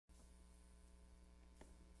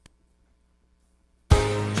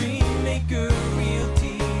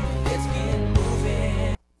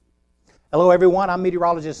Hello everyone, I'm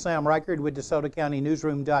meteorologist Sam Reichard with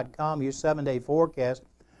DeSotoCountyNewsroom.com, your 7-day forecast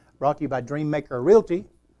brought to you by Dreammaker Realty.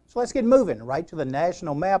 So let's get moving right to the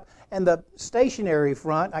national map and the stationary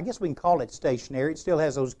front. I guess we can call it stationary. It still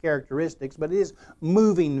has those characteristics, but it is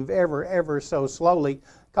moving ever so slowly.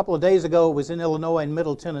 A couple of days ago it was in Illinois and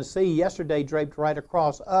Middle Tennessee. Yesterday draped right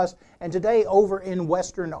across us, and today over in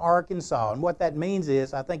western Arkansas. And what that means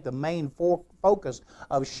is I think the main focus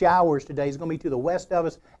of showers today is going to be to the west of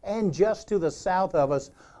us and just to the south of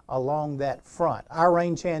us along that front. Our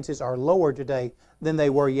rain chances are lower today than they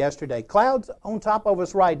were yesterday. Clouds on top of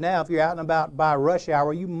us right now. If you're out and about by rush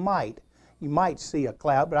hour, you might see a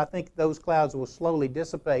cloud, but I think those clouds will slowly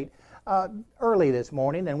dissipate early this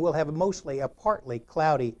morning, and we'll have mostly a partly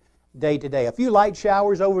cloudy day today. A few light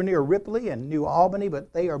showers over near Ripley and New Albany,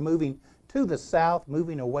 but they are moving to the south,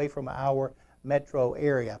 moving away from our metro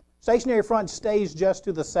area. Stationary front stays just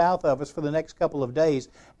to the south of us for the next couple of days,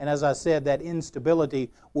 and as I said, that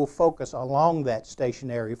instability will focus along that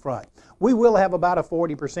stationary front. We will have about a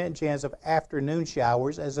 40% chance of afternoon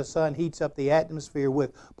showers as the sun heats up the atmosphere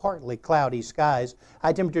with partly cloudy skies.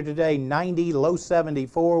 High temperature today 90, low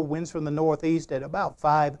 74, winds from the northeast at about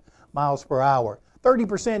 5 miles per hour.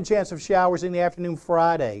 30% chance of showers in the afternoon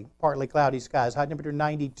Friday, partly cloudy skies, high temperature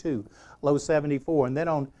 92, low 74, and then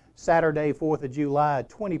on Saturday, 4th of July,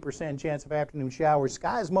 20% chance of afternoon showers.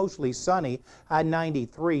 Skies mostly sunny, high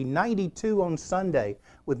 93, 92 on Sunday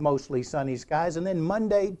with mostly sunny skies. And then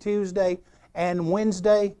Monday, Tuesday, and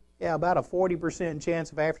Wednesday, about a 40%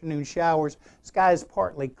 chance of afternoon showers. Skies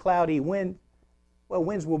partly cloudy. Winds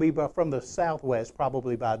will be from the southwest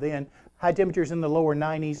probably by then. High temperatures in the lower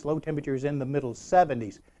 90s, low temperatures in the middle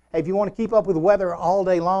 70s. Hey, if you want to keep up with weather all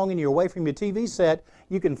day long and you're away from your TV set,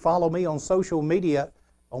 you can follow me on social media.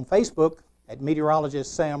 On Facebook, at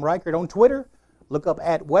Meteorologist Sam Reichard. On Twitter, look up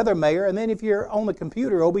at WeatherMayor. And then if you're on the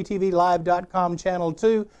computer, obtvlive.com channel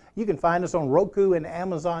 2, you can find us on Roku and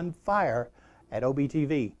Amazon Fire at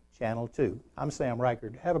OBTV channel 2. I'm Sam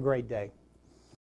Reichard. Have a great day.